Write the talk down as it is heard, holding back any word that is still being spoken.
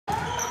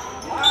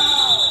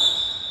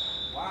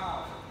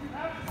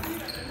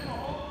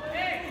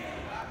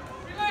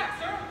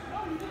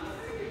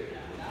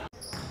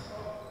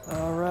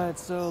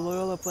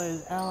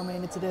play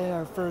Alemany today,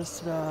 our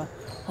first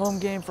home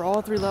game for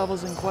all 3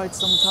 levels in quite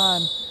some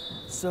time.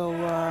 So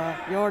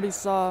you already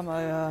saw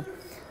my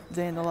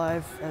day in the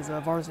life as a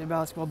varsity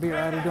basketball beat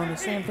writer, doing the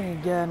same thing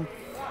again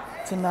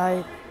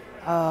tonight.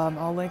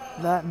 I'll link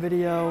that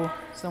video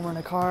somewhere in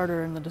the card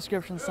or in the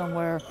description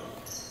somewhere.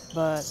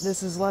 But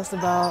this is less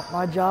about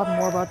my job and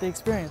more about the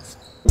experience.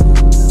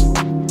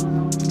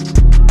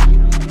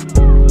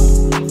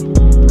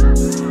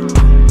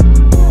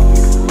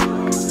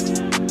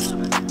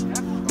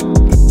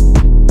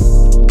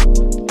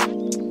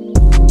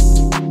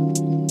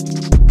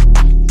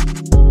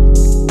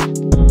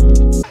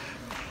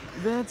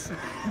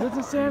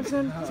 Vincent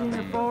Sampson,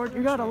 senior forward.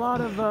 You got a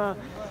lot of,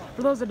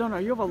 for those that don't know,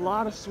 you have a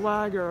lot of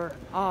swagger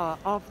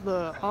off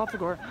the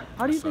court.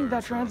 How do you think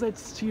that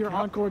translates to your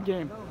on-court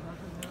game?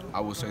 I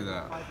would say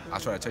that I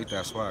try to take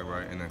that swag,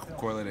 right, and then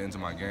correlate it into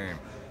my game.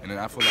 And then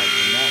I feel like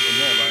from there,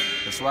 right,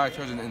 the swag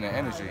turns into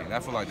energy, and I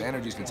feel like the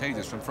energy is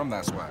contagious from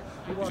that swag.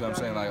 You know what I'm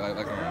saying? Like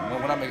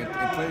when I'm making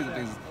plays and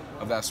things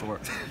of that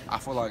sort, I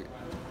feel like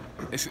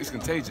it's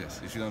contagious.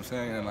 You see what I'm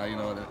saying? And like, you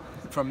know,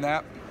 from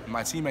that,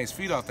 my teammates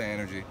feed off that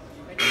energy,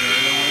 and then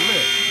we're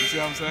lit. You see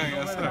what I'm saying?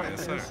 Yes, sir.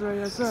 Yes, sir. Yes, sir.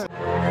 Yes, sir.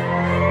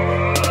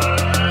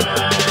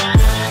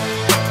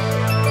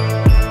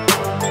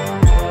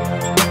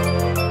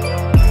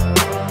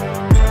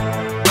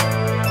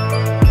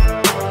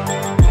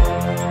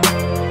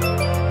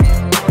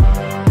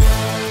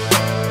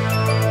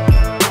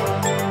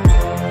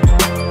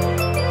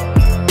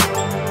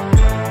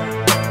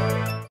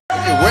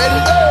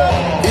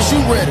 You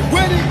ready?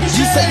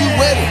 You say you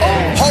ready?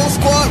 Whole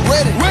squad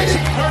ready?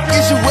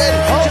 Is you ready?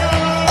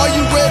 Are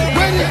you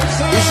ready?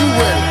 Is you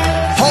ready?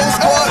 Whole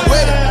squad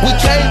ready? We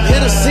came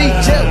here to see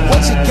Jet.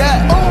 What you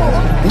got?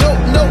 No,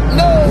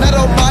 not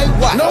on my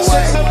watch.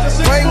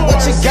 Bring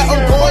what you got,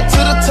 I'm going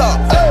to the top.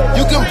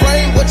 You can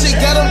bring what you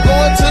got, I'm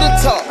going to the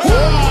top.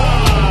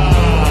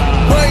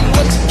 Bring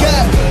what you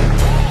got.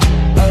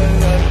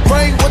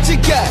 Bring what you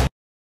got.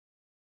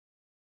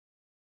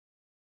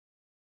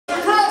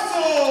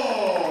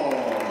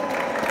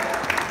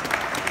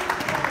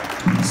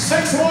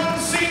 6'1"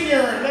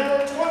 senior,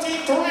 number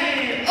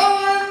 23,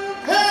 Owen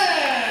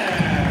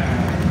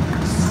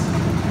Hicks.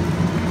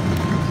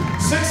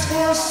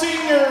 6'4"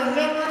 senior,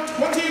 number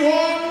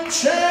 21,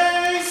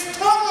 Chase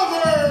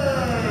Tolliver.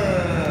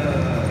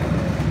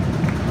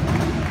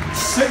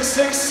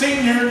 6'6"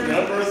 senior,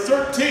 number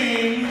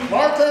 13,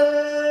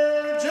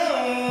 Parker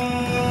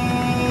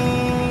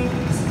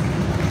Jones.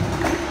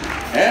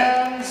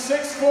 And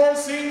 6'4"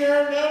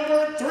 senior,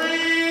 number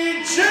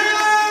 3, Jim.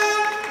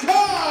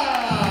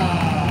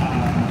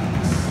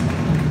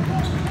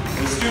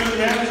 Student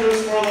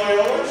managers for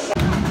Loyola.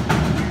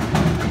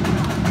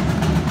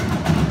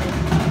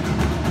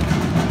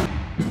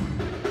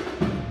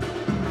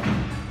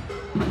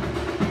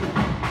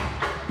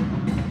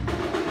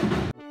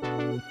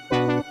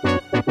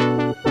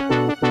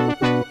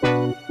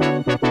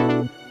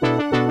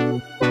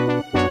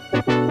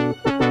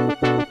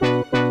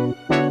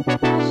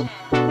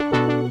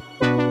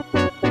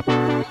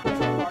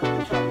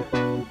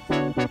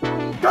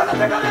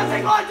 Gonna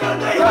sing 1, 2,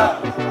 3, go!